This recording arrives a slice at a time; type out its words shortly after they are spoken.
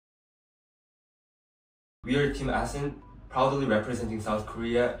We are Team ascent, proudly representing South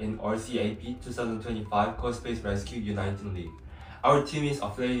Korea in RCAP 2025 CoSpace Rescue U19 League. Our team is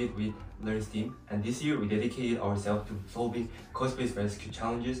affiliated with LearnSteam, and this year we dedicated ourselves to solving CoSpace rescue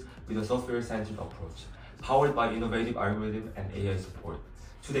challenges with a software-centered approach, powered by innovative algorithm and AI support.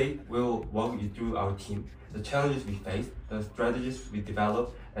 Today, we'll walk you through our team, the challenges we faced, the strategies we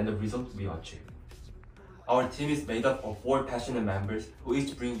developed, and the results we achieved. Our team is made up of 4 passionate members who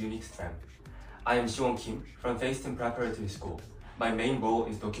each bring unique strengths. I am Siwon Kim from FaceTeam Preparatory School. My main role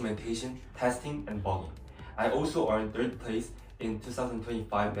is documentation, testing, and bugging. I also earned 3rd place in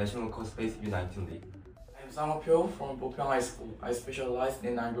 2025 National CoSpace U19 League. I am 𝗤𝗲 from Bopyeong High School. I specialize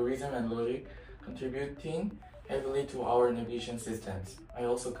in algorithm and logic, contributing heavily to our navigation systems. I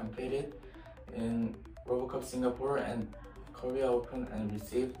also competed in RoboCup Singapore and Korea Open and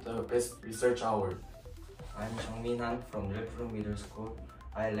received the Best Research Award. I'm Jungmin-han from River Middle School.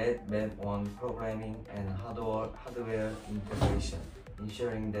 I led Map 1 programming and hardware integration,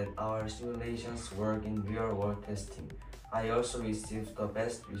 ensuring that our simulations work in real-world testing. I also received the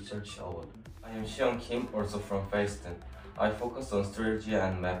Best Research Award. I am Siwon Kim, also from FaceTeam. I focus on strategy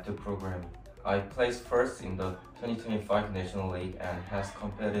and Map 2 programming. I placed first in the 2025 National League and has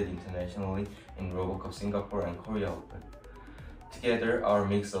competed internationally in RoboCup Singapore and Korea Open. Together, our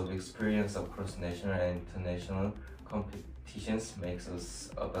mix of experience across national and international competitions makes us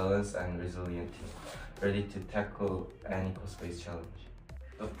a balanced and resilient team, ready to tackle any CoSpace challenge.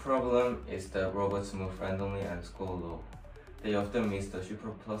 The problem is that robots move randomly and score low. They often miss the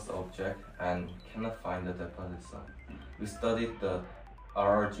𝗘𝗂𝗂 object and cannot find the deposit zone. We studied the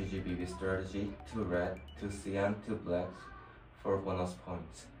𝗈𝙤𝙨 strategy, 2 red, 2 cyan, 2 blacks for bonus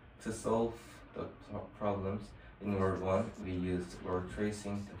points. To solve the problems, in word 1, we used word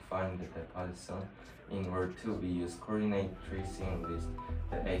tracing to find the deposit zone. In word 2, we used coordinate tracing with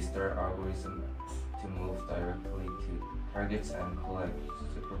the A* algorithm to move directly to targets and collect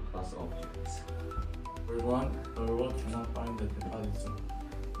𝗘𝗂𝗂 objects. Word 1, the robot cannot find the deposit zone.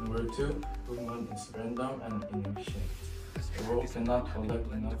 In word 2, movement is random and inefficient. The robot cannot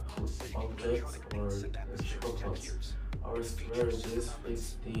collect enough objects or 𝗘𝗂𝗂s. Our strategies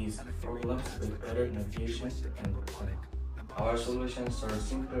fix these problems with better navigation and planning. Our solutions are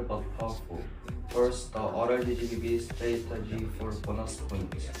simple but powerful. First, the 𝗈𝙤𝙨 strategy for bonus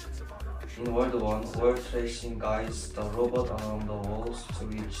points. In word 1, word tracing guides the robot around the walls to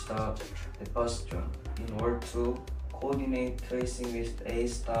reach the deposit zone. In word 2, coordinate tracing with A*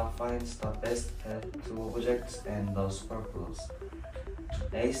 finds the best path to objects and the superfluous.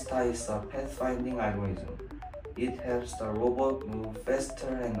 A* is a pathfinding algorithm. It helps the robot move faster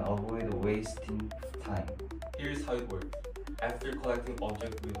and avoid wasting time. Here's how it works. After collecting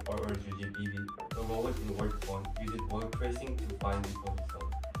objects with 𝗈𝙤𝙨, the robot in word 1 uses word tracing to find the deposit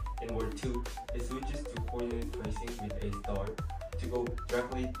zone. In word 2, it switches to coordinate tracing with A* to go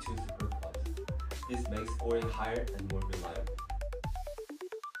directly to 𝗘𝗂𝗂s. This makes scoring higher and more reliable.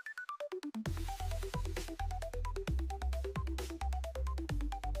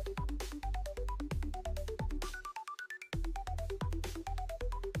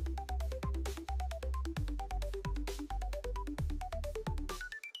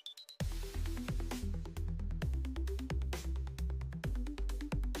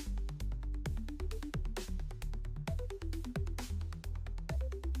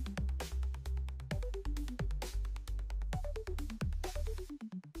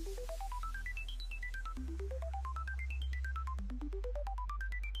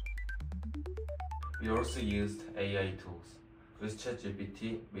 We also used AI tools. With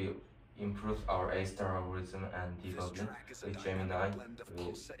ChatGPT, we improved our A* algorithm and debugging. With Gemini,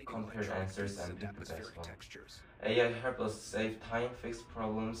 we compared answers and picked the best one. AI helped us save time, fix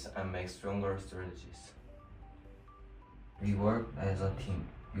problems, and make stronger strategies. We worked as a team,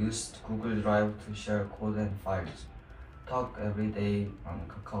 used Google Drive to share code and files, talk every day on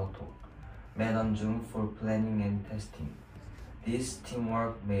KakaoTalk, met on Zoom for planning and testing. This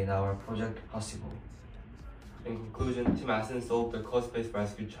teamwork made our project possible. In conclusion, Team ascent solved the CoSpace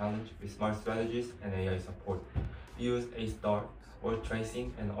rescue challenge with smart strategies and AI support. We used A*, word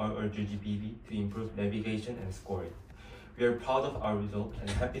tracing, and 𝗈𝙤𝙨 to improve navigation and scoring. We are proud of our results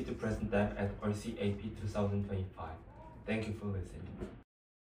and happy to present them at RCAP 2025. Thank you for listening.